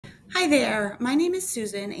Hi there, my name is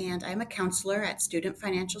Susan and I'm a counselor at Student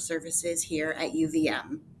Financial Services here at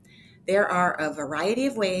UVM. There are a variety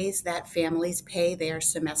of ways that families pay their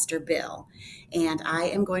semester bill, and I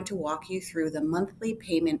am going to walk you through the monthly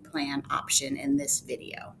payment plan option in this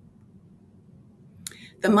video.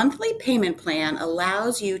 The monthly payment plan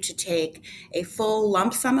allows you to take a full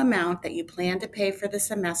lump sum amount that you plan to pay for the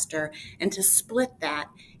semester and to split that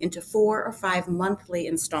into 4 or 5 monthly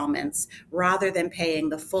installments rather than paying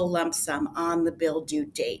the full lump sum on the bill due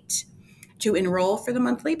date. To enroll for the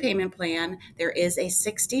monthly payment plan, there is a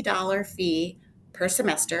 $60 fee per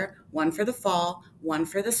semester, one for the fall, one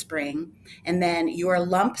for the spring, and then your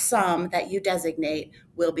lump sum that you designate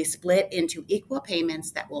will be split into equal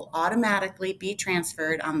payments that will automatically be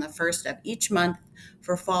transferred on the first of each month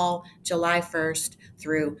for fall, July 1st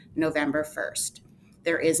through November 1st.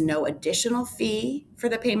 There is no additional fee for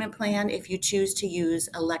the payment plan if you choose to use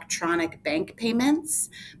electronic bank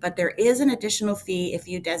payments, but there is an additional fee if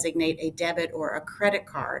you designate a debit or a credit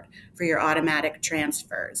card for your automatic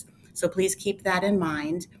transfers. So please keep that in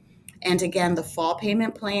mind. And again, the fall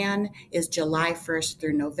payment plan is July 1st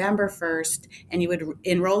through November 1st, and you would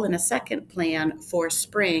enroll in a second plan for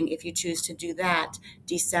spring if you choose to do that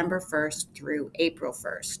December 1st through April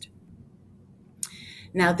 1st.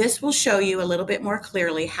 Now, this will show you a little bit more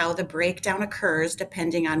clearly how the breakdown occurs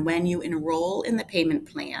depending on when you enroll in the payment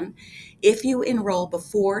plan. If you enroll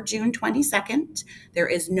before June 22nd, there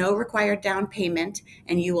is no required down payment,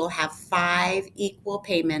 and you will have 5 equal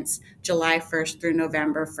payments July 1st through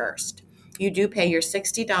November 1st. You do pay your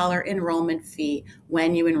 $60 enrollment fee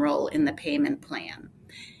when you enroll in the payment plan.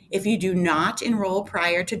 If you do not enroll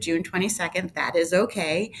prior to June 22nd, that is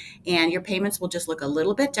okay, and your payments will just look a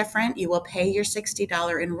little bit different. You will pay your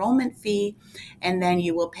 $60 enrollment fee, and then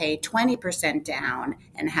you will pay 20% down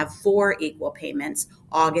and have 4 equal payments,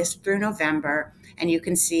 August through November. And you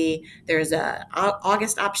can see there's a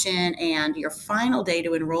August option, and your final day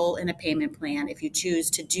to enroll in a payment plan, if you choose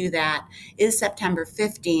to do that, is September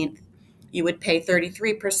 15th. You would pay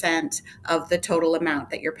 33% of the total amount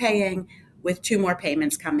that you're paying, with 2 more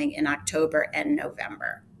payments coming in October and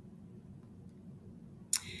November.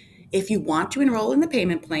 If you want to enroll in the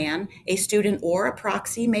payment plan, a student or a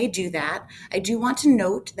proxy may do that. I do want to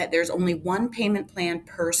note that there's only one payment plan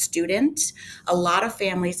per student. A lot of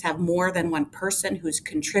families have more than one person who's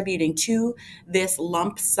contributing to this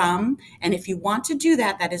lump sum. And if you want to do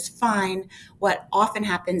that, that is fine. What often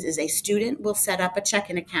happens is a student will set up a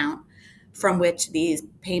checking account from which these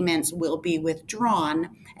payments will be withdrawn,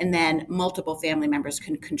 and then multiple family members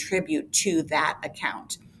can contribute to that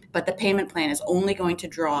account. But the payment plan is only going to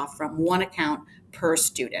draw from one account per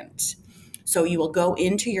student. So you will go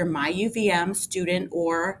into your MyUVM student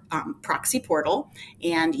or proxy portal,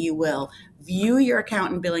 and you will view your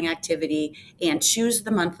account and billing activity and choose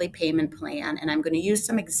the monthly payment plan. And I'm going to use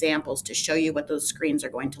some examples to show you what those screens are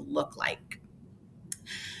going to look like.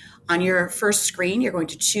 On your first screen, you're going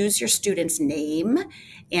to choose your student's name,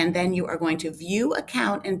 and then you are going to view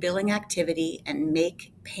account and billing activity and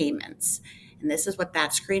make payments. And this is what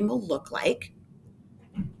that screen will look like.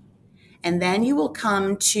 And then you will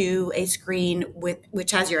come to a screen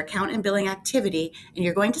which has your account and billing activity, and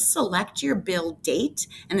you're going to select your bill date,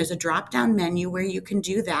 and there's a drop-down menu where you can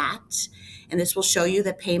do that. And this will show you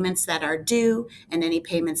the payments that are due and any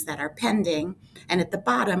payments that are pending. And at the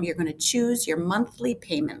bottom, you're going to choose your monthly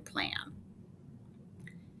payment plan.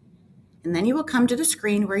 And then you will come to the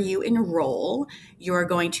screen where you enroll. You're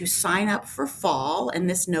going to sign up for fall, and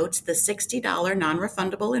this notes the $60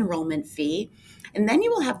 non-refundable enrollment fee. And then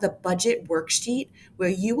you will have the budget worksheet where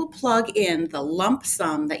you will plug in the lump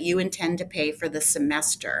sum that you intend to pay for the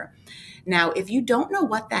semester. Now, if you don't know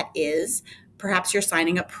what that is, perhaps you're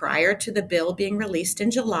signing up prior to the bill being released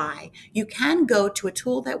in July, you can go to a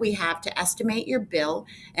tool that we have to estimate your bill.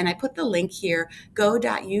 And I put the link here,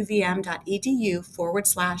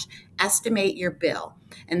 go.uvm.edu/estimate your bill.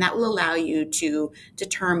 And that will allow you to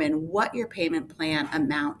determine what your payment plan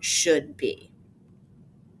amount should be.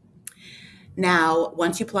 Now,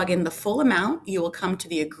 once you plug in the full amount, you will come to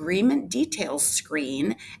the agreement details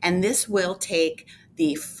screen, and this will take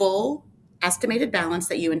the full estimated balance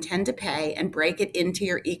that you intend to pay and break it into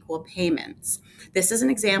your equal payments. This is an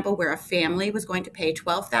example where a family was going to pay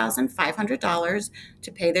 $12,500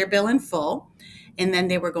 to pay their bill in full, and then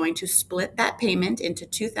they were going to split that payment into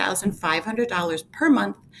 $2,500 per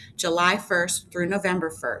month, July 1st through November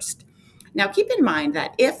 1st. Now, keep in mind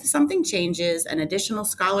that if something changes, an additional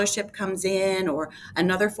scholarship comes in or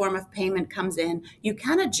another form of payment comes in, you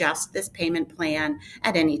can adjust this payment plan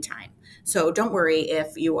at any time. So don't worry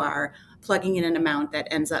if you are plugging in an amount that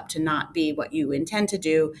ends up to not be what you intend to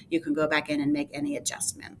do, you can go back in and make any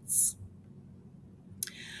adjustments.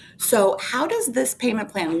 So how does this payment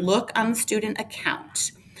plan look on the student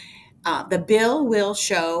account? The bill will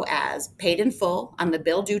show as paid in full on the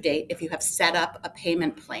bill due date if you have set up a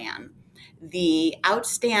payment plan. The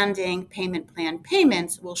outstanding payment plan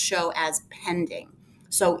payments will show as pending.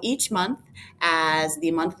 So each month, as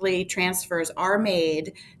the monthly transfers are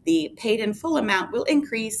made, the paid in full amount will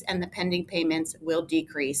increase and the pending payments will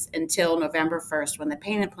decrease until November 1st when the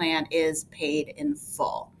payment plan is paid in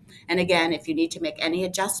full. And again, if you need to make any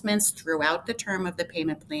adjustments throughout the term of the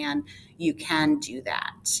payment plan, you can do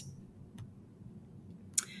that.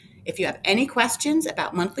 If you have any questions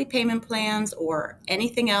about monthly payment plans or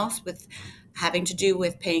anything else with having to do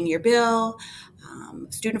with paying your bill,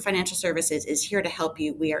 Student Financial Services is here to help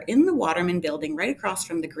you. We are in the Waterman building right across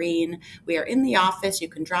from the green. We are in the office. You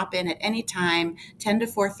can drop in at any time, 10 to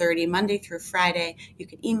 4:30, Monday through Friday. You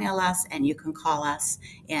can email us and you can call us,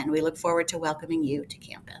 and we look forward to welcoming you to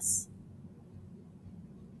campus.